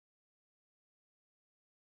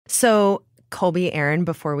So, Colby, Aaron,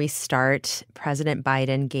 before we start, President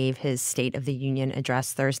Biden gave his State of the Union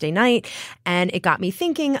address Thursday night, and it got me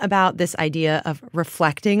thinking about this idea of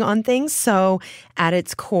reflecting on things. So, at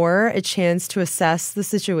its core, a chance to assess the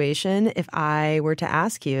situation. If I were to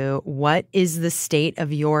ask you, what is the state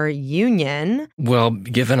of your union? Well,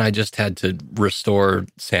 given I just had to restore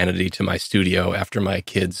sanity to my studio after my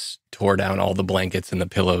kids tore down all the blankets and the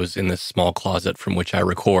pillows in this small closet from which I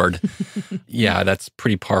record. Yeah, that's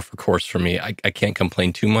pretty par for course for me. I can't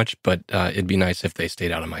complain too much, but it'd be nice if they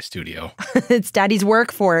stayed out of my studio. It's daddy's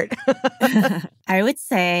work for it. I would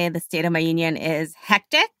say the state of my union is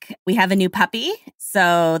hectic. We have a new puppy,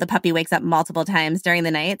 so the puppy wakes up multiple times during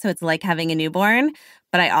the night, so it's like having a newborn.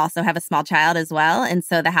 But I also have a small child as well, and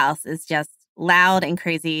so the house is just loud and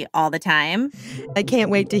crazy all the time. I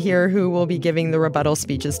can't wait to hear who will be giving the rebuttal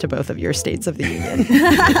speeches to both of your states of the union.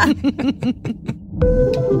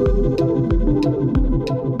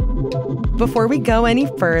 Before we go any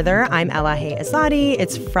further, I'm Elahe Izadi.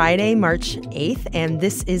 It's Friday, March 8th, and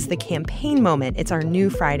this is the Campaign Moment. It's our new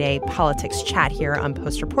Friday politics chat here on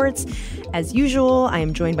Post Reports. As usual, I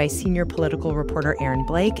am joined by senior political reporter Aaron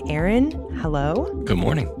Blake. Aaron, hello. Good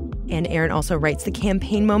morning. And Aaron also writes the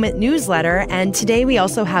Campaign Moment newsletter. And today we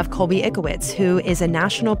also have Colby Itkowitz, who is a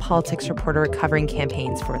national politics reporter covering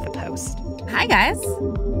campaigns for The Post. Hi, guys.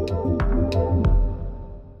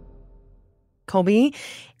 Colby,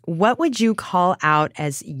 what would you call out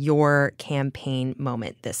as your campaign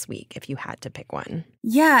moment this week if you had to pick one?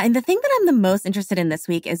 Yeah, and the thing that I'm the most interested in this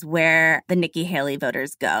week is where the Nikki Haley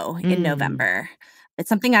voters go in November. It's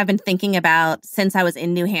something I've been thinking about since I was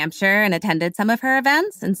in New Hampshire and attended some of her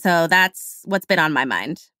events. And so that's what's been on my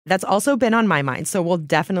mind. That's also been on my mind. So we'll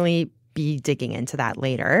definitely be digging into that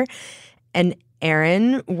later. And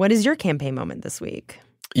Aaron, what is your campaign moment this week?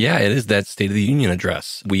 Yeah, it is that State of the Union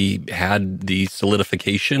address. We had the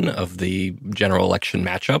solidification of the general election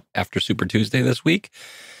matchup after Super Tuesday this week.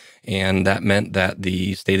 And that meant that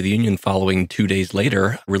the State of the Union following 2 days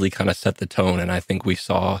later really kind of set the tone. And I think we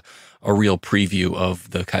saw a real preview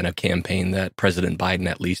of the kind of campaign that President Biden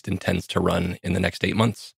at least intends to run in the next 8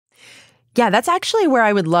 months. Yeah, that's actually where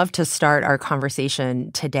I would love to start our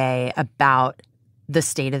conversation today about the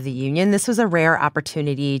State of the Union. This was a rare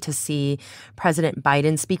opportunity to see President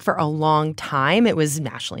Biden speak for a long time. It was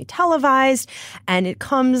nationally televised, and it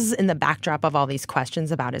comes in the backdrop of all these questions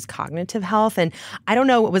about his cognitive health. And I don't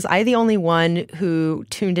know, was I the only one who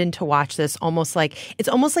tuned in to watch this? It's almost like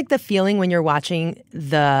the feeling when you're watching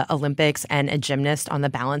the Olympics and a gymnast on the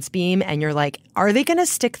balance beam, and you're like, are they going to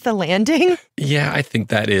stick the landing? Yeah, I think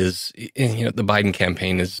that is, the Biden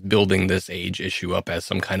campaign is building this age issue up as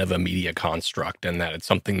some kind of a media construct, and that it's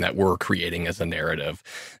something that we're creating as a narrative.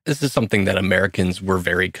 This is something that Americans were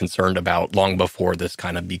very concerned about long before this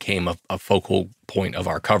kind of became a focal point of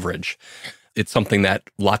our coverage. It's something that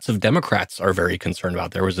lots of Democrats are very concerned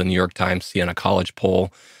about. There was a New York Times Siena College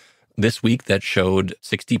poll this week that showed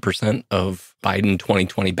 60% of Biden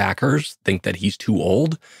 2020 backers think that he's too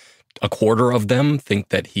old. A quarter of them think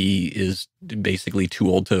that he is basically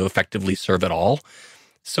too old to effectively serve at all.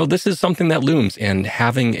 So this is something that looms, and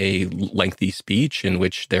having a lengthy speech in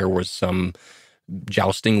which there was some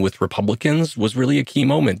jousting with Republicans was really a key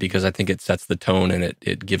moment, because I think it sets the tone and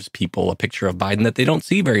it gives people a picture of Biden that they don't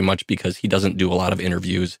see very much, because he doesn't do a lot of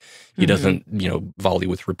interviews. He doesn't, volley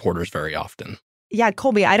with reporters very often. Yeah,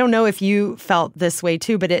 Colby, I don't know if you felt this way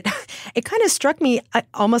too, but it kind of struck me I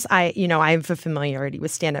have a familiarity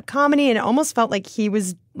with stand-up comedy, and it almost felt like he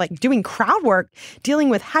was like doing crowd work, dealing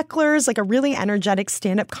with hecklers, like a really energetic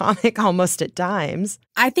stand-up comic almost at times.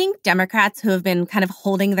 I think Democrats who have been kind of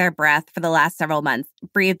holding their breath for the last several months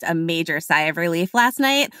breathed a major sigh of relief last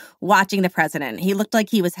night watching the president. He looked like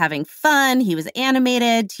he was having fun. He was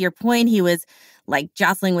animated. To your point, he was like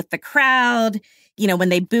jostling with the crowd. When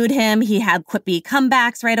they booed him, he had quippy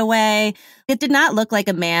comebacks right away. It did not look like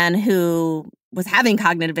a man who was having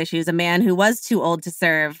cognitive issues, a man who was too old to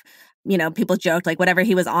serve. People joked, like, whatever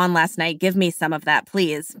he was on last night, give me some of that,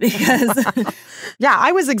 please. Because yeah,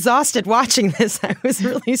 I was exhausted watching this. I was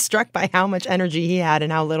really struck by how much energy he had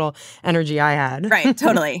and how little energy I had. Right,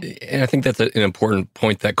 totally. And I think that's an important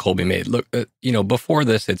point that Colby made. Look, before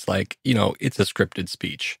this, it's like, it's a scripted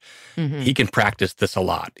speech. Mm-hmm. He can practice this a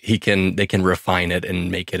lot. They can refine it and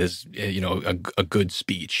make it as, a good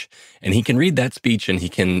speech. And he can read that speech and he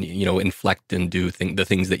can, inflect and do the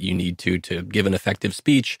things that you need to give an effective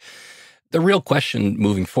speech. The real question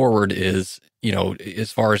moving forward is,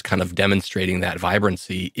 as far as kind of demonstrating that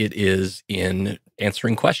vibrancy, it is in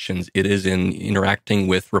answering questions. It is in interacting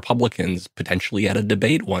with Republicans, potentially at a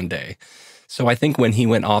debate one day. So I think when he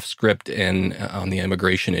went off script and on the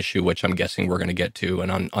immigration issue, which I'm guessing we're going to get to,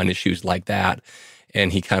 and on issues like that,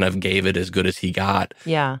 and he kind of gave it as good as he got.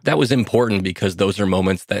 Yeah. That was important because those are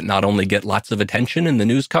moments that not only get lots of attention in the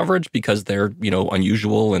news coverage because they're,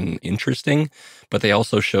 unusual and interesting, but they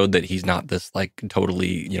also showed that he's not this like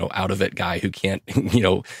totally, out of it guy who can't,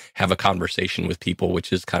 have a conversation with people,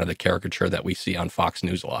 which is kind of the caricature that we see on Fox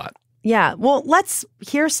News a lot. Yeah. Well, let's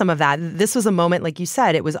hear some of that. This was a moment, like you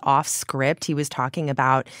said, it was off script. He was talking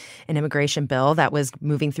about an immigration bill that was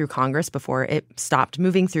moving through Congress before it stopped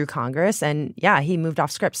moving through Congress. And yeah, he moved off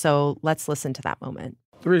script. So let's listen to that moment.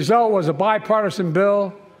 The result was a bipartisan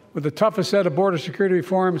bill with the toughest set of border security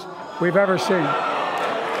reforms we've ever seen.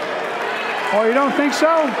 Oh, you don't think so?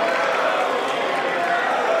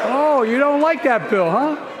 Oh, you don't like that bill,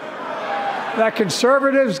 huh? That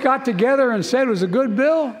conservatives got together and said it was a good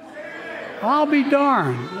bill? I'll be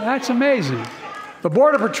darned. That's amazing. The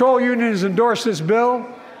Border Patrol Union has endorsed this bill.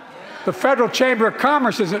 The Federal Chamber of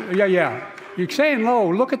Commerce is, yeah. You're saying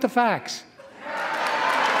low. Look at the facts.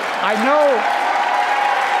 I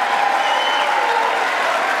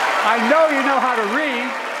know you know how to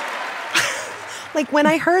read. Like when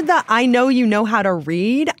I heard that, I know you know how to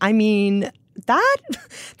read, I mean, that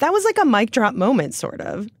was like a mic drop moment, sort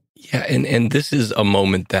of. Yeah, and this is a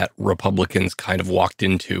moment that Republicans kind of walked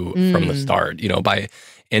into from the start, by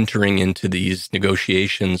entering into these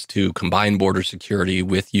negotiations to combine border security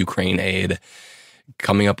with Ukraine aid,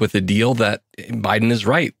 coming up with a deal that Biden is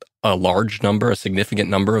right. A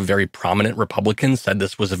significant number of very prominent Republicans said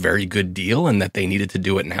this was a very good deal and that they needed to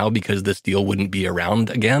do it now because this deal wouldn't be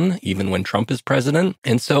around again, even when Trump is president.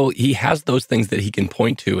 And so he has those things that he can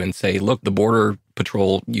point to and say, look, the Border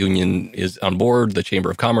Patrol Union is on board. The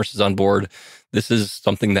Chamber of Commerce is on board. This is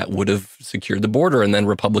something that would have secured the border. And then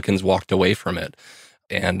Republicans walked away from it.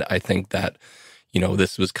 And I think that,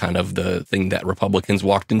 this was kind of the thing that Republicans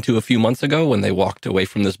walked into a few months ago when they walked away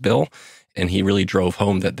from this bill. And he really drove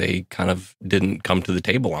home that they kind of didn't come to the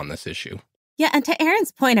table on this issue. Yeah, and to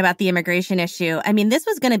Aaron's point about the immigration issue, I mean, this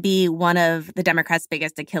was going to be one of the Democrats'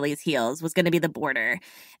 biggest Achilles heels, was going to be the border.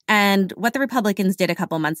 And what the Republicans did a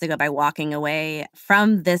couple months ago by walking away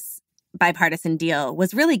from this bipartisan deal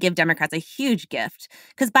was really give Democrats a huge gift.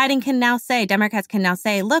 Because Democrats can now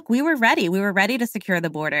say, look, we were ready. We were ready to secure the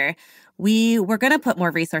border. We were going to put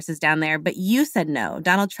more resources down there, but you said no.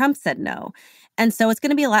 Donald Trump said no. And so it's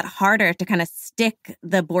going to be a lot harder to kind of stick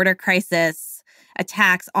the border crisis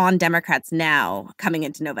attacks on Democrats now coming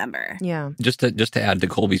into November. Yeah. Just to add to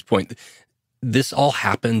Colby's point, this all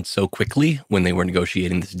happened so quickly when they were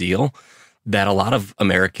negotiating this deal that a lot of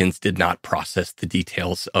Americans did not process the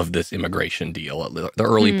details of this immigration deal. The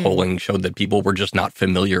early polling showed that people were just not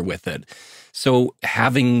familiar with it. So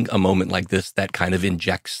having a moment like this that kind of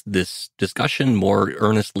injects this discussion more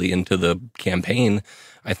earnestly into the campaign,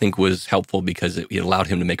 I think was helpful because it allowed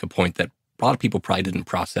him to make a point that a lot of people probably didn't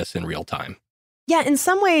process in real time. Yeah, in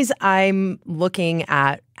some ways, I'm looking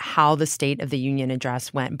at how the State of the Union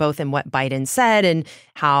address went, both in what Biden said and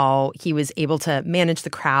how he was able to manage the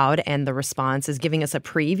crowd, and the response is giving us a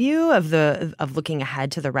preview of looking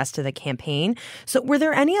ahead to the rest of the campaign. So were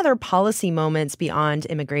there any other policy moments beyond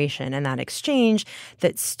immigration and that exchange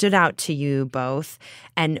that stood out to you both?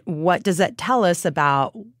 And what does that tell us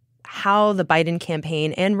about how the Biden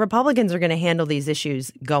campaign and Republicans are going to handle these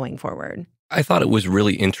issues going forward? I thought it was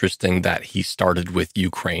really interesting that he started with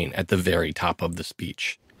Ukraine at the very top of the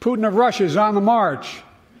speech. Putin of Russia is on the march,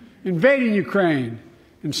 invading Ukraine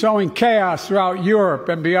and sowing chaos throughout Europe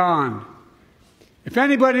and beyond. If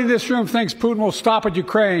anybody in this room thinks Putin will stop at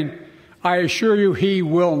Ukraine, I assure you he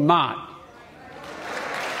will not.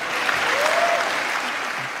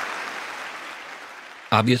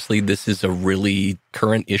 Obviously, this is a really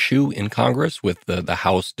current issue in Congress with the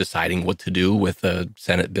House deciding what to do with a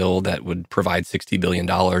Senate bill that would provide $60 billion.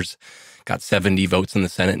 Got 70 votes in the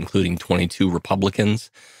Senate, including 22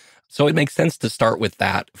 Republicans. So it makes sense to start with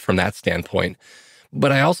that from that standpoint.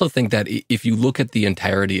 But I also think that if you look at the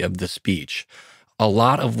entirety of the speech, a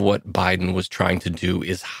lot of what Biden was trying to do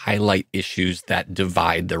is highlight issues that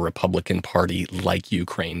divide the Republican Party like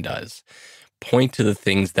Ukraine does. Point to the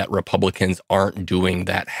things that Republicans aren't doing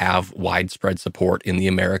that have widespread support in the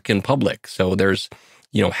American public. So there's,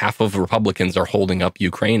 half of Republicans are holding up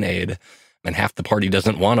Ukraine aid and half the party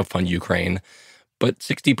doesn't want to fund Ukraine. But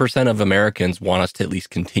 60% of Americans want us to at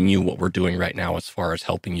least continue what we're doing right now as far as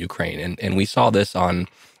helping Ukraine. And we saw this on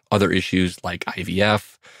other issues like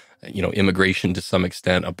IVF, immigration to some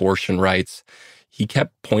extent, abortion rights. he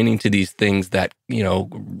kept pointing to these things that,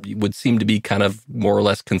 would seem to be kind of more or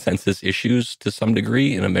less consensus issues to some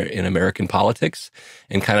degree in American politics,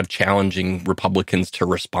 and kind of challenging Republicans to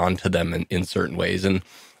respond to them in certain ways. And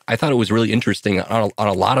I thought it was really interesting on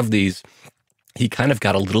a lot of these. He kind of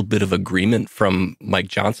got a little bit of agreement from Mike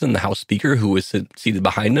Johnson, the House Speaker, who was seated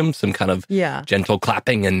behind him, some kind of gentle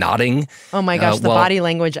clapping and nodding. Oh my gosh, the body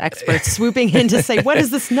language experts swooping in to say, what does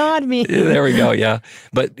this nod mean? There we go, yeah.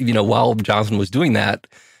 But, while Johnson was doing that,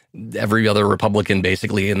 every other Republican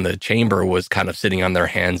basically in the chamber was kind of sitting on their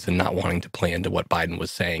hands and not wanting to play into what Biden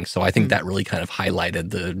was saying. So I think that really kind of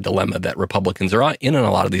highlighted the dilemma that Republicans are in on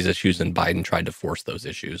a lot of these issues, and Biden tried to force those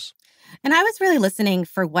issues. And I was really listening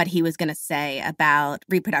for what he was going to say about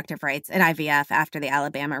reproductive rights and IVF after the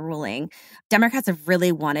Alabama ruling. Democrats have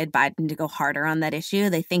really wanted Biden to go harder on that issue.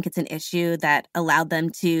 They think it's an issue that allowed them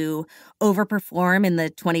to overperform in the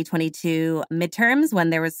 2022 midterms when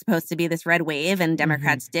there was supposed to be this red wave, and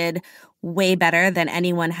Democrats did way better than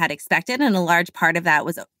anyone had expected. And a large part of that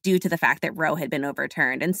was due to the fact that Roe had been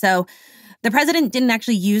overturned. And so the president didn't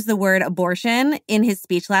actually use the word abortion in his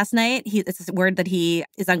speech last night. It's a word that he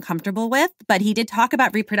is uncomfortable with, but he did talk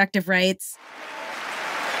about reproductive rights.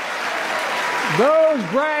 Those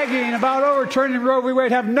bragging about overturning Roe v.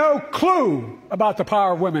 Wade have no clue about the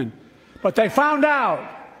power of women. But they found out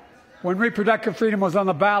when reproductive freedom was on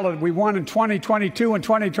the ballot. We won in 2022 and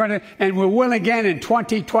 2020, and we'll win again in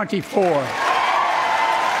 2024.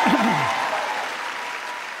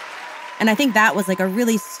 And I think that was like a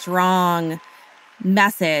really strong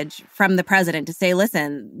message from the president to say,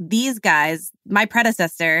 listen, these guys, my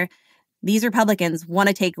predecessor, these Republicans want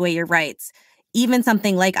to take away your rights. Even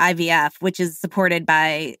something like IVF, which is supported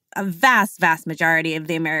by a vast, vast majority of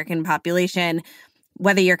the American population,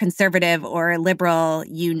 whether you're conservative or liberal,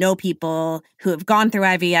 you know people who have gone through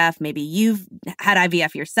IVF. Maybe you've had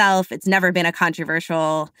IVF yourself. It's never been a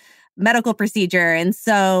controversial medical procedure. And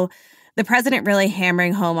so the president really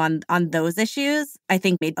hammering home on those issues, I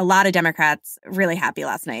think, made a lot of Democrats really happy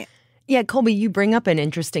last night. Yeah, Colby, you bring up an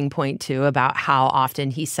interesting point, too, about how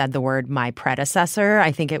often he said the word my predecessor.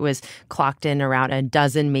 I think it was clocked in around a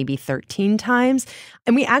dozen, maybe 13 times.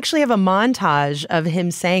 And we actually have a montage of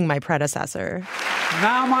him saying my predecessor.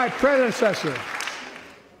 Now my predecessor,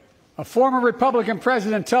 a former Republican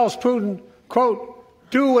president, tells Putin, quote,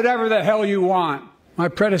 do whatever the hell you want. My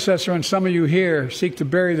predecessor and some of you here seek to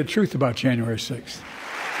bury the truth about January 6th.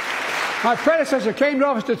 My predecessor came to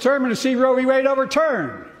office determined to see Roe v. Wade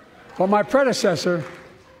overturned. Well, my predecessor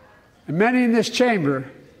and many in this chamber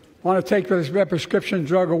want to take this prescription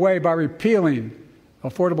drug away by repealing the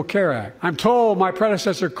Affordable Care Act. I'm told my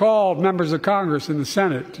predecessor called members of Congress and the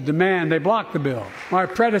Senate to demand they block the bill. My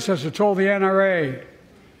predecessor told the NRA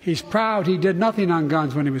he's proud he did nothing on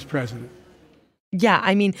guns when he was president. Yeah,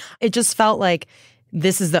 I mean, it just felt like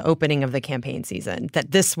this is the opening of the campaign season,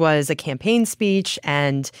 that this was a campaign speech,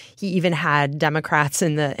 and he even had Democrats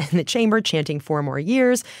in the chamber chanting 4 more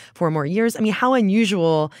years, 4 more years. I mean, how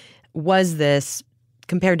unusual was this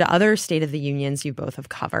compared to other State of the Unions you both have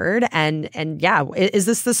covered? And yeah, is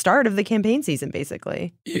this the start of the campaign season,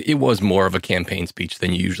 basically? It was more of a campaign speech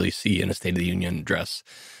than you usually see in a State of the Union address.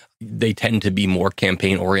 They tend to be more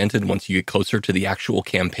campaign-oriented once you get closer to the actual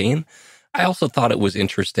campaign. I also thought it was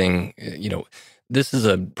interesting, this is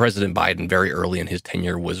a President Biden very early in his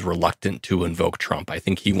tenure was reluctant to invoke Trump. I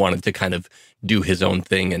think he wanted to kind of do his own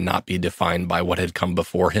thing and not be defined by what had come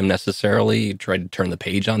before him necessarily. He tried to turn the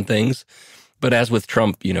page on things. But as with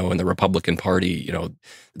Trump, in the Republican Party,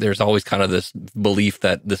 there's always kind of this belief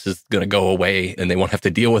that this is going to go away and they won't have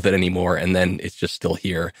to deal with it anymore. And then it's just still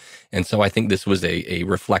here. And so I think this was a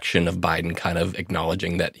reflection of Biden kind of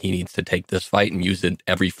acknowledging that he needs to take this fight and use it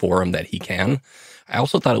every forum that he can. I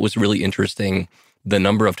also thought it was really interesting the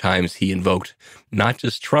number of times he invoked not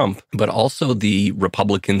just Trump, but also the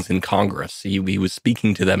Republicans in Congress. He was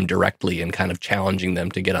speaking to them directly and kind of challenging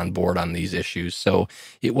them to get on board on these issues. So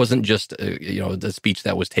it wasn't just, the speech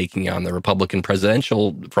that was taking on the Republican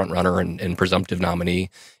presidential frontrunner and presumptive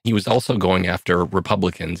nominee. He was also going after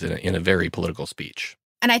Republicans in a very political speech.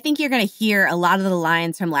 And I think you're going to hear a lot of the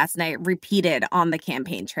lines from last night repeated on the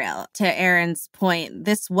campaign trail. To Aaron's point,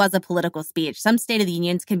 this was a political speech. Some State of the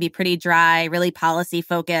Unions can be pretty dry, really policy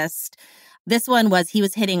focused. This one he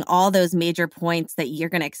was hitting all those major points that you're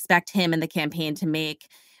going to expect him and the campaign to make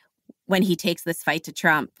when he takes this fight to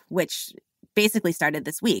Trump, which basically started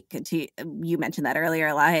this week. You mentioned that earlier,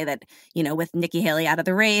 Elahe, that, with Nikki Haley out of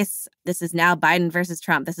the race, this is now Biden versus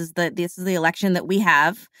Trump. This is the election that we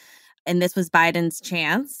have. And this was Biden's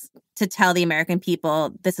chance to tell the American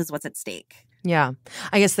people this is what's at stake. Yeah.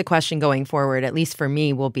 I guess the question going forward, at least for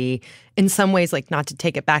me, will be in some ways, like not to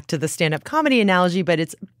take it back to the stand-up comedy analogy, but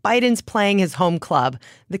it's Biden's playing his home club,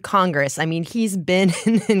 the Congress. I mean, he's been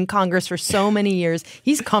in Congress for so many years.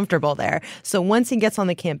 He's comfortable there. So once he gets on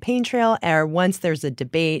the campaign trail or once there's a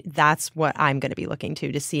debate, that's what I'm going to be looking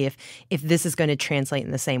to see if this is going to translate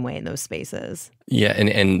in the same way in those spaces. Yeah,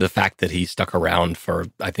 and the fact that he stuck around for,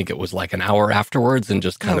 I think it was like an hour afterwards and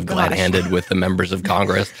just kind of glad-handed with the members of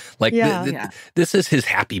Congress. Like, this is his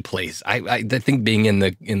happy place. I think being in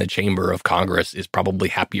the chamber of Congress is probably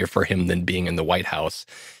happier for him than being in the White House.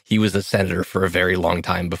 He was a senator for a very long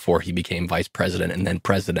time before he became vice president and then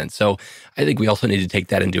president. So I think we also need to take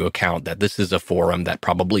that into account, that this is a forum that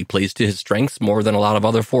probably plays to his strengths more than a lot of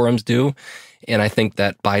other forums do. And I think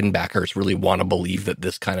that Biden backers really want to believe that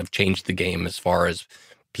this kind of changed the game as far as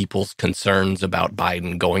people's concerns about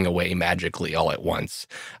Biden going away magically all at once.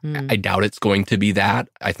 I doubt it's going to be that.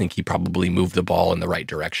 I think he probably moved the ball in the right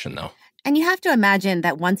direction, though. And you have to imagine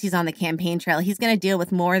that once he's on the campaign trail, he's going to deal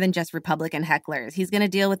with more than just Republican hecklers. He's going to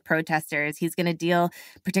deal with protesters. He's going to deal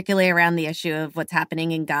particularly around the issue of what's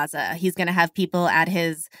happening in Gaza. He's going to have people at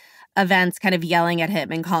his events kind of yelling at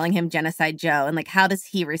him and calling him Genocide Joe. And like, how does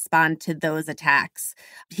he respond to those attacks?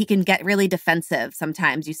 He can get really defensive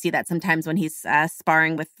sometimes. You see that sometimes when he's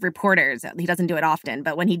sparring with reporters. He doesn't do it often,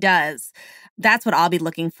 but when he does, that's what I'll be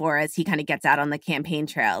looking for as he kind of gets out on the campaign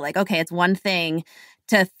trail. Like, okay, it's one thing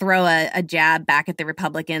to throw a jab back at the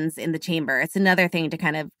Republicans in the chamber. It's another thing to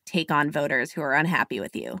kind of take on voters who are unhappy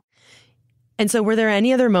with you. And so were there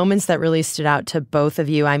any other moments that really stood out to both of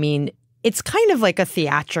you? I mean, it's kind of like a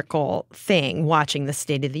theatrical thing watching the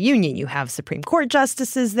State of the Union. You have Supreme Court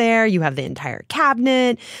justices there. You have the entire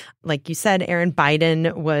cabinet. Like you said, Aaron,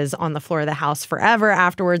 Biden was on the floor of the House forever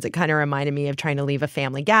afterwards. It kind of reminded me of trying to leave a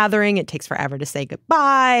family gathering. It takes forever to say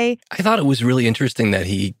goodbye. I thought it was really interesting that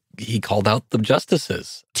he called out the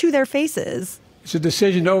justices. To their faces. It's a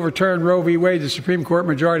decision to overturn Roe v. Wade. The Supreme Court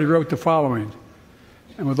majority wrote the following.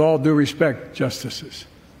 And with all due respect, justices,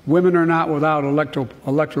 women are not without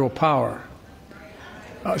electoral power.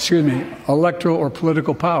 Electoral or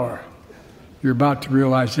political power. You're about to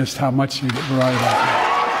realize just how much you're right about that.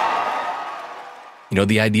 You know,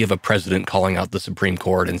 the idea of a president calling out the Supreme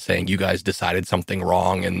Court and saying, you guys decided something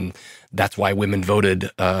wrong and that's why women voted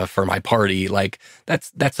for my party. Like,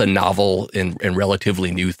 that's a novel and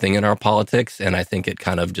relatively new thing in our politics. And I think it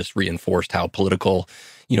kind of just reinforced how political,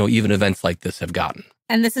 even events like this have gotten.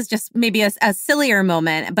 And this is just maybe a sillier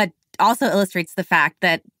moment, but also illustrates the fact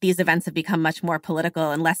that these events have become much more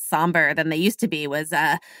political and less somber than they used to be, was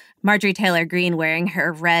Marjorie Taylor Greene wearing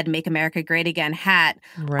her red Make America Great Again hat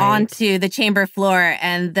onto the chamber floor.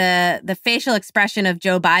 And the facial expression of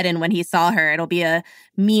Joe Biden when he saw her, it'll be a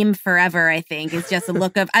meme forever, I think, is just a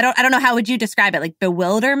look of, I don't know, how would you describe it? Like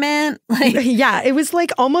bewilderment? Like, yeah, it was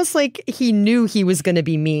like almost like he knew he was going to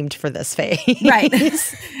be memed for this face. Right.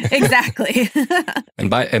 Exactly. And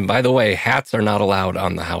by the way, hats are not allowed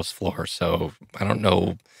on the House floor. So I don't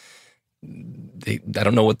know. I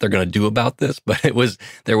don't know what they're going to do about this, but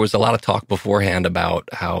there was a lot of talk beforehand about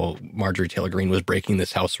how Marjorie Taylor Greene was breaking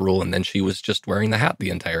this House rule, and then she was just wearing the hat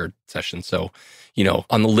the entire session. So,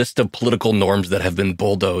 on the list of political norms that have been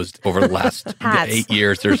bulldozed over the last 8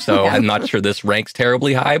 years or so, yeah. I'm not sure this ranks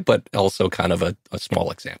terribly high, but also kind of a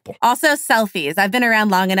small example. Also, selfies. I've been around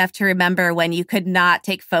long enough to remember when you could not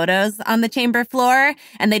take photos on the chamber floor,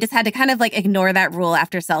 and they just had to kind of like ignore that rule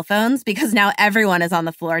after cell phones, because now everyone is on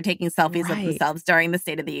the floor taking selfies of themselves during the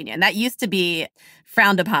State of the Union. That used to be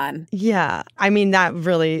frowned upon. Yeah. I mean, that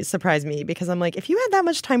really surprised me, because I'm like, if you had that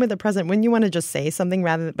much time with the president, wouldn't you want to just say something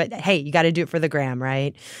rather than, but hey, you got to do it for the gram,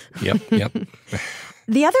 right? Yep.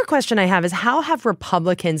 The other question I have is, how have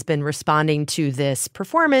Republicans been responding to this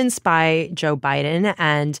performance by Joe Biden?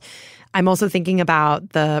 And I'm also thinking about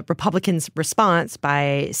the Republicans' response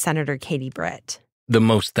by Senator Katie Britt. The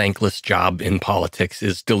most thankless job in politics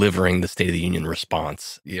is delivering the State of the Union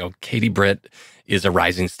response. Katie Britt is a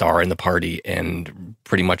rising star in the party and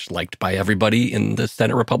pretty much liked by everybody in the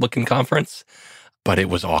Senate Republican Conference, but it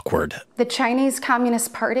was awkward. The Chinese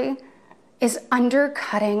Communist Party is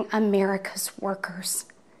undercutting America's workers.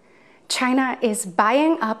 China is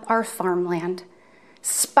buying up our farmland,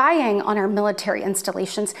 spying on our military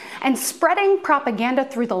installations, and spreading propaganda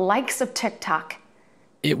through the likes of TikTok.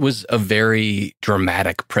 It was a very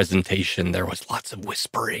dramatic presentation. There was lots of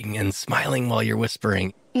whispering and smiling while you're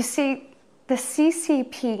whispering. You see, the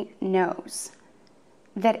CCP knows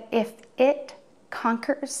that if it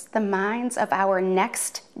conquers the minds of our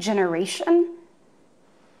next generation,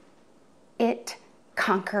 it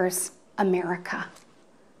conquers America.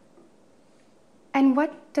 And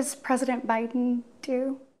what does President Biden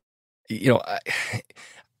do? you know,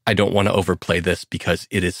 I don't want to overplay this because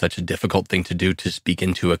it is such a difficult thing to do, to speak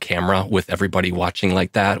into a camera with everybody watching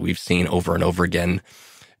like that. We've seen over and over again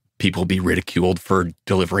people be ridiculed for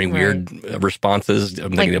delivering weird responses.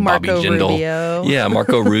 I'm thinking of Bobby Jindal. Rubio. Yeah,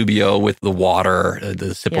 Marco Rubio with the water,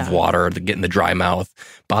 the sip of water, getting the dry mouth.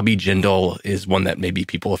 Bobby Jindal is one that maybe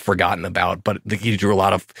people have forgotten about, but he drew a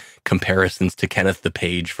lot of comparisons to Kenneth the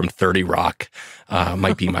Page from 30 Rock.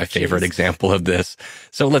 Might be my favorite example of this.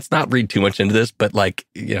 So let's not read too much into this, but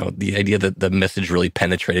the idea that the message really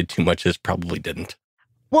penetrated too much is probably didn't.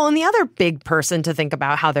 Well, and the other big person to think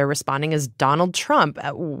about how they're responding is Donald Trump.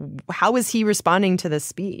 How is he responding to this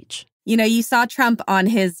speech? You saw Trump on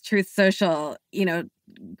his Truth Social,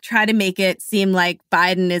 try to make it seem like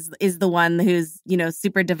Biden is the one who's,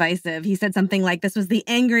 super divisive. He said something like, this was the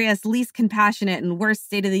angriest, least compassionate, and worst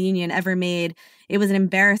State of the Union ever made. It was an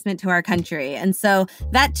embarrassment to our country. And so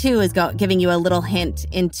that, too, is giving you a little hint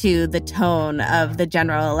into the tone of the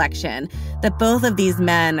general election, that both of these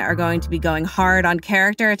men are going to be going hard on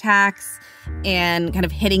character attacks and kind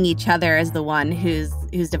of hitting each other as the one who's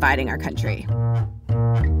dividing our country.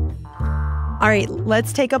 All right,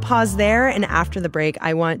 let's take a pause there. And after the break,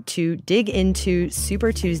 I want to dig into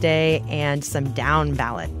Super Tuesday and some down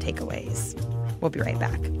ballot takeaways. We'll be right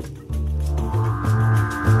back.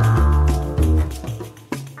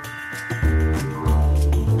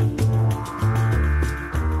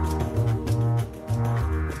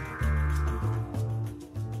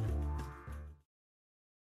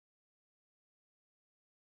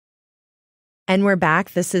 And we're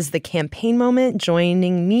back. This is the campaign moment.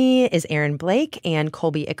 Joining me is Aaron Blake and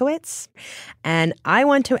Colby Itkowitz. And I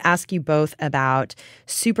want to ask you both about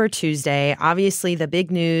Super Tuesday. Obviously, the big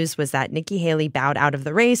news was that Nikki Haley bowed out of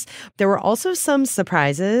the race. There were also some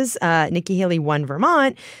surprises. Nikki Haley won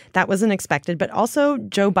Vermont. That wasn't expected. But also,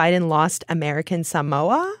 Joe Biden lost American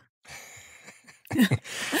Samoa.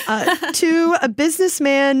 To a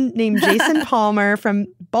businessman named Jason Palmer from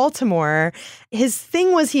Baltimore. His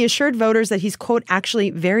thing was he assured voters that he's, quote, actually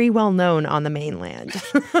very well known on the mainland.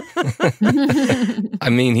 I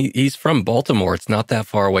mean, he's from Baltimore. It's not that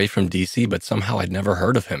far away from D.C., but somehow I'd never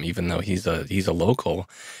heard of him, even though he's a local.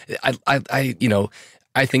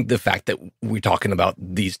 I think the fact that we're talking about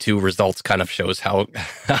these two results kind of shows how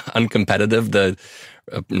uncompetitive the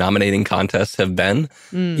nominating contests have been.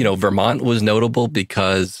 Vermont was notable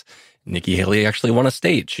because Nikki Haley actually won a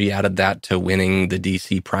state. She added that to winning the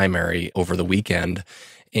D.C. primary over the weekend.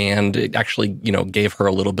 And it actually, gave her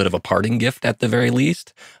a little bit of a parting gift at the very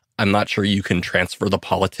least. I'm not sure you can transfer the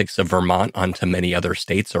politics of Vermont onto many other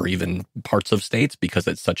states or even parts of states because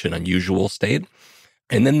it's such an unusual state.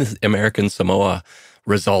 And then the American Samoa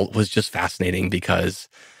result was just fascinating because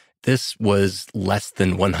this was less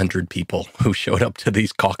than 100 people who showed up to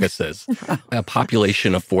these caucuses, a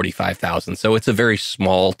population of 45,000. So it's a very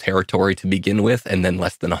small territory to begin with, and then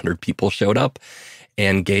less than 100 people showed up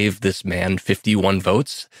and gave this man 51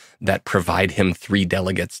 votes that provide him 3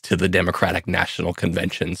 delegates to the Democratic National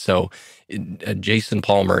Convention. So Jason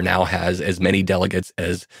Palmer now has as many delegates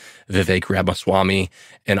as Vivek Ramaswamy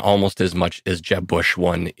and almost as much as Jeb Bush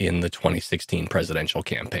won in the 2016 presidential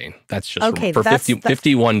campaign. That's just for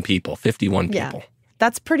 51 people. 51 people.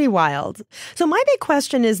 That's pretty wild. So my big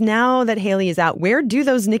question is, now that Haley is out, where do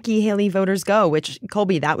those Nikki Haley voters go? Which,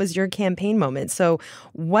 Colby, that was your campaign moment. So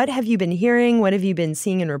what have you been hearing? What have you been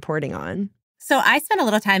seeing and reporting on? So I spent a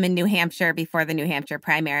little time in New Hampshire before the New Hampshire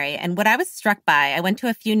primary. And what I was struck by, I went to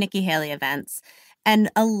a few Nikki Haley events, and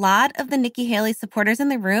a lot of the Nikki Haley supporters in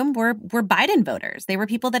the room were Biden voters. They were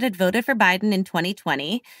people that had voted for Biden in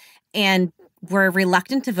 2020 and were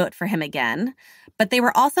reluctant to vote for him again. But they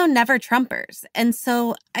were also never Trumpers. And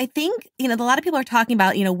so I think, a lot of people are talking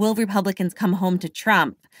about, will Republicans come home to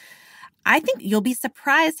Trump? I think you'll be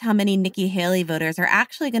surprised how many Nikki Haley voters are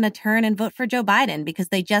actually going to turn and vote for Joe Biden because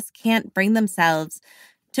they just can't bring themselves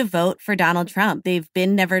to vote for Donald Trump. They've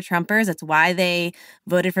been never Trumpers. It's why they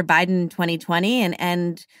voted for Biden in 2020.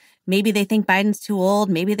 And maybe they think Biden's too old.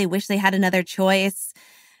 Maybe they wish they had another choice.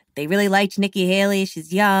 They really liked Nikki Haley.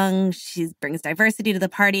 She's young. She brings diversity to the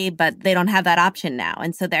party, but they don't have that option now.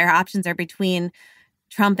 And so their options are between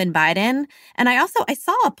Trump and Biden. And I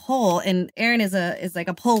saw a poll, and Aaron is like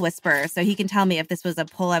a poll whisperer, so he can tell me if this was a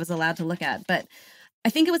poll I was allowed to look at. But I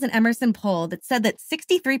think it was an Emerson poll that said that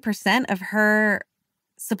 63% of her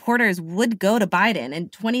supporters would go to Biden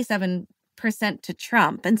and 27% to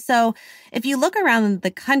Trump. And so if you look around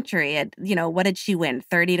the country at, what did she win?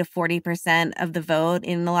 30 to 40% of the vote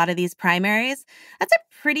in a lot of these primaries. That's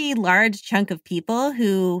a pretty large chunk of people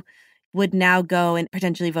who would now go and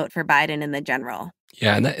potentially vote for Biden in the general.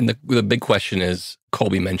 Yeah, and the big question is,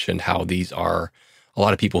 Colby mentioned how these are a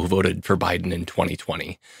lot of people who voted for Biden in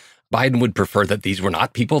 2020. Biden would prefer that these were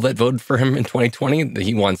not people that voted for him in 2020.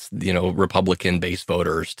 He wants, Republican base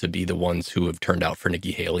voters to be the ones who have turned out for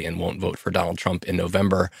Nikki Haley and won't vote for Donald Trump in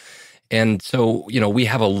November. And so, we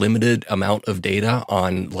have a limited amount of data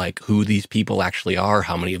on like who these people actually are,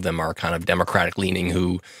 how many of them are kind of Democratic leaning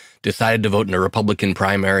who decided to vote in a Republican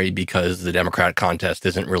primary because the Democratic contest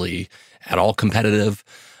isn't really at all competitive.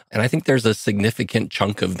 And I think there's a significant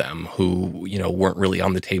chunk of them who, weren't really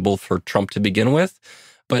on the table for Trump to begin with.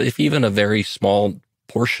 But if even a very small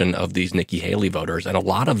portion of these Nikki Haley voters, and a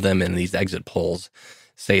lot of them in these exit polls,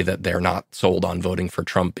 say that they're not sold on voting for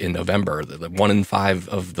Trump in November. The 1 in 5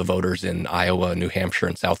 of the voters in Iowa, New Hampshire,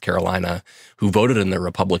 and South Carolina who voted in the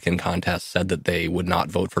Republican contest said that they would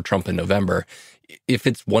not vote for Trump in November. If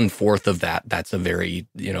it's 1/4 of that, that's a very,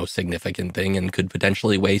 significant thing and could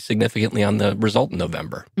potentially weigh significantly on the result in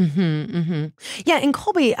November. Yeah, and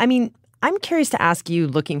Colby, I'm curious to ask you,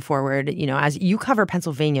 looking forward, as you cover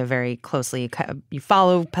Pennsylvania very closely, you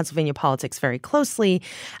follow Pennsylvania politics very closely,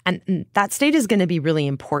 and that state is going to be really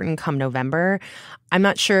important come November. I'm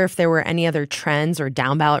not sure if there were any other trends or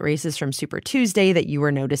down ballot races from Super Tuesday that you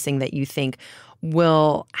were noticing that you think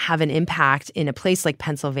will have an impact in a place like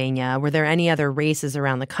Pennsylvania. Were there any other races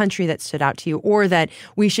around the country that stood out to you or that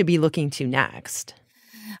we should be looking to next?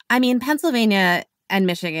 Pennsylvania and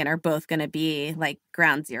Michigan are both going to be like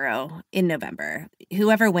ground zero in November.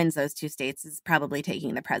 Whoever wins those two states is probably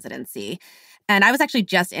taking the presidency. And I was actually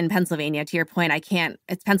just in Pennsylvania. To your point,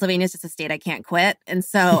 Pennsylvania's just a state I can't quit. And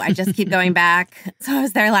so I just keep going back. So I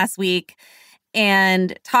was there last week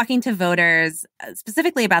and talking to voters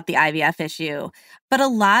specifically about the IVF issue. But a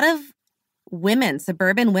lot of women,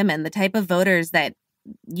 suburban women, the type of voters that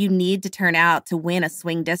you need to turn out to win a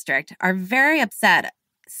swing district, are very upset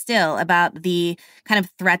still about the kind of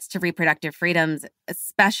threats to reproductive freedoms,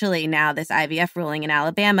 especially now this IVF ruling in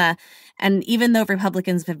Alabama. And even though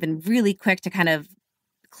Republicans have been really quick to kind of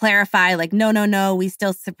clarify, like, no, we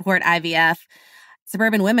still support IVF,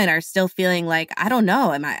 suburban women are still feeling like, I don't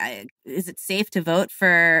know, is it safe to vote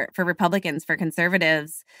for Republicans, for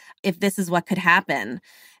conservatives, if this is what could happen?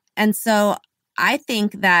 And so I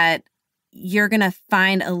think that you're going to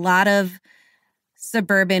find a lot of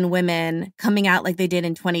suburban women coming out like they did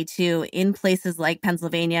in 22 in places like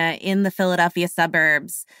Pennsylvania, in the Philadelphia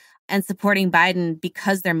suburbs, and supporting Biden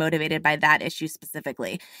because they're motivated by that issue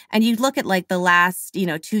specifically. And you look at like the last,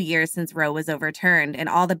 2 years since Roe was overturned and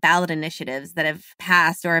all the ballot initiatives that have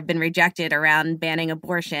passed or have been rejected around banning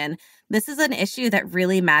abortion. This is an issue that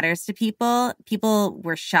really matters to people. People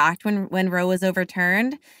were shocked when Roe was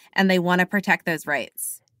overturned, and they want to protect those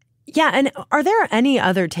rights. Yeah, and are there any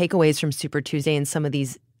other takeaways from Super Tuesday in some of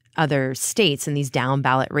these other states and these down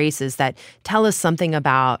ballot races that tell us something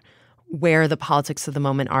about where the politics of the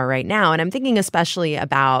moment are right now? And I'm thinking especially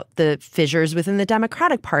about the fissures within the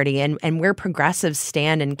Democratic Party and where progressives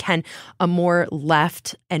stand, and can a more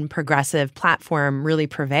left and progressive platform really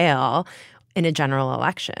prevail in a general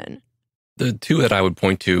election? The two that I would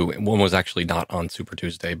point to, one was actually not on Super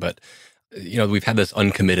Tuesday, but we've had this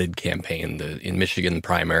uncommitted campaign in Michigan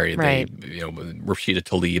primary. Right. Rashida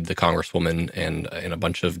Tlaib, the congresswoman, and a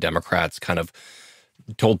bunch of Democrats kind of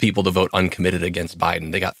told people to vote uncommitted against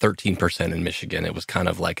Biden. They got 13% in Michigan. It was kind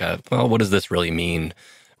of like what does this really mean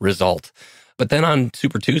result? But then on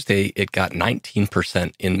Super Tuesday, it got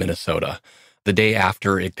 19% in Minnesota. The day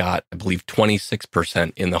after, it got, I believe,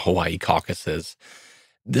 26% in the Hawaii caucuses.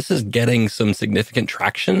 This is getting some significant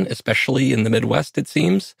traction, especially in the Midwest, it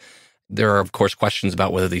seems. There are, of course, questions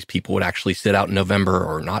about whether these people would actually sit out in November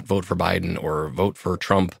or not vote for Biden or vote for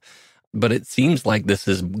Trump. But it seems like this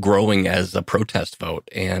is growing as a protest vote.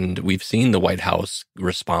 And we've seen the White House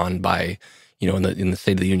respond by, in the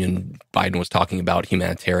State of the Union, Biden was talking about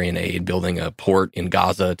humanitarian aid, building a port in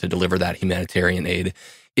Gaza to deliver that humanitarian aid.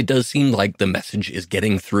 It does seem like the message is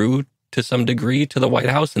getting through to some degree to the White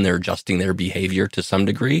House, and they're adjusting their behavior to some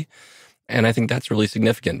degree. And I think that's really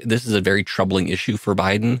significant. This is a very troubling issue for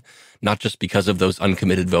Biden, not just because of those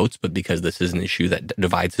uncommitted votes, but because this is an issue that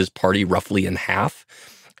divides his party roughly in half.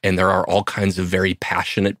 And there are all kinds of very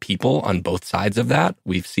passionate people on both sides of that.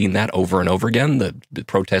 We've seen that over and over again. The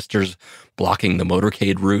protesters blocking the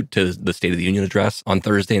motorcade route to the State of the Union address on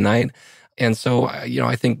Thursday night. And so,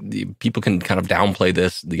 I think people can kind of downplay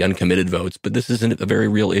the uncommitted votes, but this isn't a very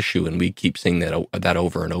real issue, and we keep seeing that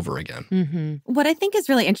over and over again. Mm-hmm. What I think is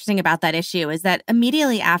really interesting about that issue is that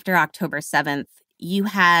immediately after October 7th, you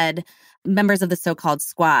had members of the so-called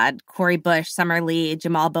squad, Cori Bush, Summer Lee,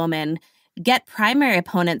 Jamal Bowman, get primary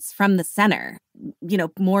opponents from the center,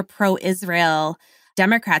 more pro-Israel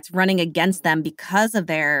Democrats running against them because of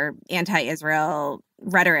their anti-Israel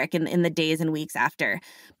rhetoric in the days and weeks after.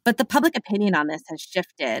 But the public opinion on this has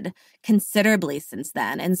shifted considerably since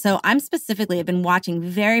then. And so I'm specifically have been watching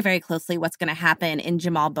very, very closely what's going to happen in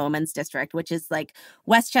Jamal Bowman's district, which is like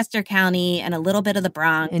Westchester County and a little bit of the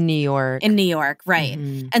Bronx. In New York. In New York, right.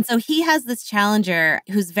 Mm-hmm. And so he has this challenger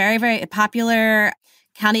who's very, very popular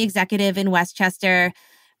county executive in Westchester,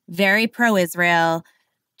 very pro-Israel.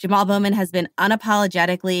 Jamal Bowman has been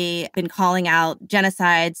unapologetically been calling out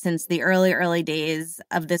genocide since the early days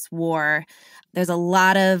of this war. There's a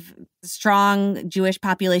lot of strong Jewish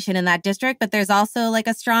population in that district, but there's also like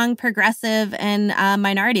a strong progressive and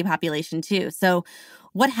minority population too. So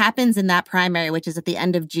what happens in that primary, which is at the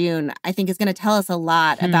end of June, I think is going to tell us a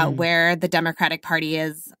lot about where the Democratic Party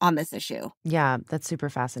is on this issue. Yeah, that's super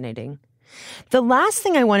fascinating. The last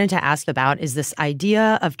thing I wanted to ask about is this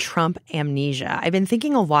idea of Trump amnesia. I've been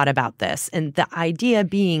thinking a lot about this, and the idea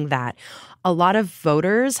being that a lot of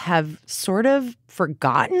voters have sort of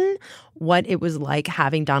forgotten what it was like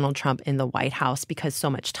having Donald Trump in the White House because so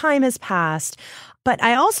much time has passed. But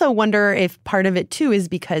I also wonder if part of it, too, is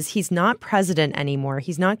because he's not president anymore.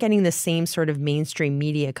 He's not getting the same sort of mainstream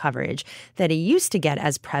media coverage that he used to get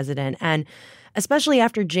as president. And especially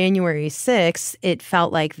after January 6th, it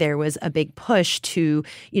felt like there was a big push to,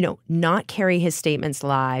 not carry his statements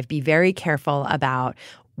live, be very careful about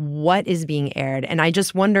what is being aired. And I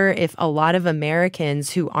just wonder if a lot of Americans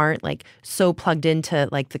who aren't like so plugged into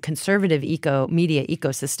like the conservative media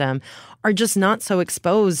ecosystem are just not so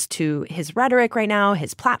exposed to his rhetoric right now,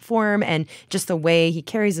 his platform, and just the way he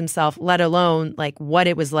carries himself, let alone like what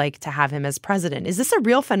it was like to have him as president. Is this a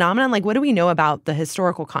real phenomenon? Like, what do we know about the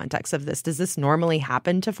historical context of this? Does this normally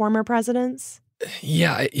happen to former presidents?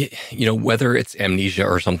 Yeah, whether it's amnesia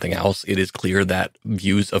or something else, it is clear that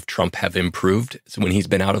views of Trump have improved when he's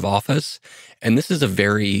been out of office. And this is a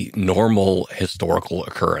very normal historical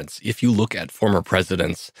occurrence. If you look at former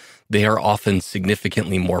presidents, they are often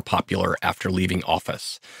significantly more popular after leaving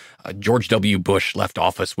office. George W. Bush left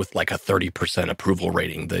office with like a 30% approval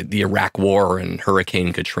rating. The Iraq War and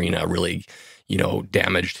Hurricane Katrina really,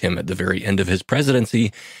 damaged him at the very end of his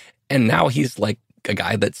presidency. And now he's like a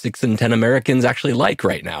guy that 6 in 10 Americans actually like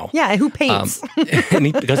right now. Yeah, who paints.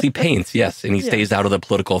 Because he paints, yes, and he stays out of the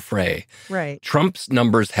political fray. Right. Trump's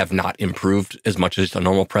numbers have not improved as much as a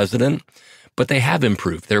normal president, but they have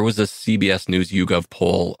improved. There was a CBS News YouGov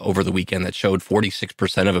poll over the weekend that showed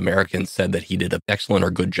 46% of Americans said that he did an excellent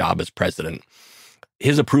or good job as president.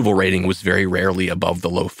 His approval rating was very rarely above the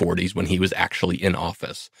low 40s when he was actually in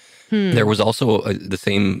office. There was also the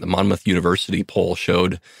same Monmouth University poll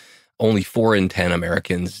showed only 4 in 10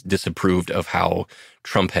 Americans disapproved of how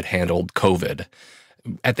Trump had handled COVID.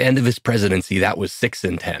 At the end of his presidency, that was 6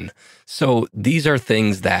 in 10. So these are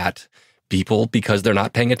things that people, because they're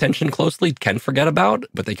not paying attention closely, can forget about,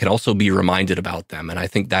 but they can also be reminded about them. And I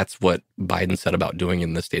think that's what Biden said about doing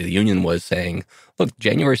in the State of the Union, was saying, look,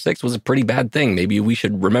 January 6th was a pretty bad thing. Maybe we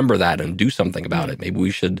should remember that and do something about it. Maybe we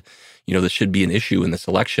should, this should be an issue in this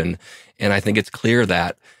election. And I think it's clear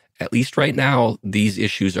that at least right now, these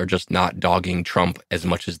issues are just not dogging Trump as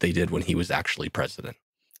much as they did when he was actually president.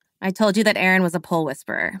 I told you that Aaron was a poll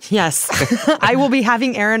whisperer. Yes. I will be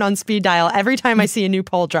having Aaron on speed dial every time I see a new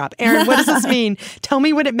poll drop. Aaron, what does this mean? Tell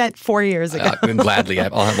me what it meant 4 years ago. Gladly.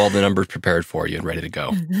 I'll have all the numbers prepared for you and ready to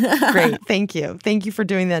go. Great. Thank you. Thank you for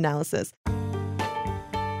doing the analysis.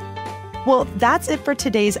 Well, that's it for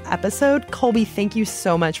today's episode. Colby, thank you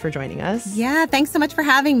so much for joining us. Yeah, thanks so much for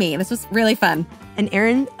having me. This was really fun. And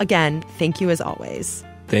Aaron, again, thank you as always.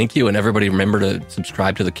 Thank you. And everybody remember to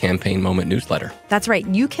subscribe to the Campaign Moment newsletter. That's right.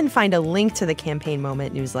 You can find a link to the Campaign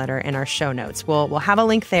Moment newsletter in our show notes. We'll have a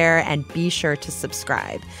link there, and be sure to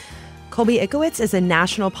subscribe. Colby Itkowitz is a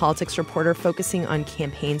national politics reporter focusing on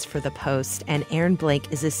campaigns for The Post, and Aaron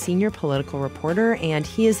Blake is a senior political reporter, and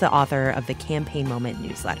he is the author of the Campaign Moment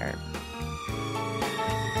newsletter.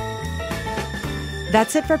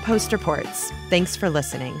 That's it for Post Reports. Thanks for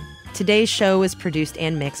listening. Today's show was produced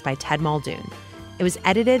and mixed by Ted Muldoon. It was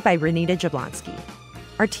edited by Renita Jablonski.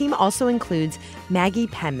 Our team also includes Maggie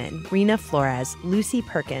Penman, Rena Flores, Lucy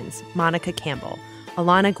Perkins, Monica Campbell,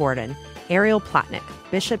 Alana Gordon, Ariel Plotnick,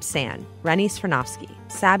 Bishop Sand, Rennie Svirnovsky,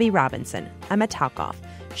 Sabby Robinson, Emma Talkoff,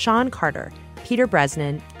 Sean Carter, Peter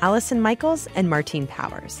Bresnan, Allison Michaels, and Martine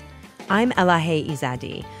Powers. I'm Elahe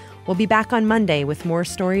Izadi. We'll be back on Monday with more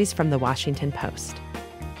stories from The Washington Post.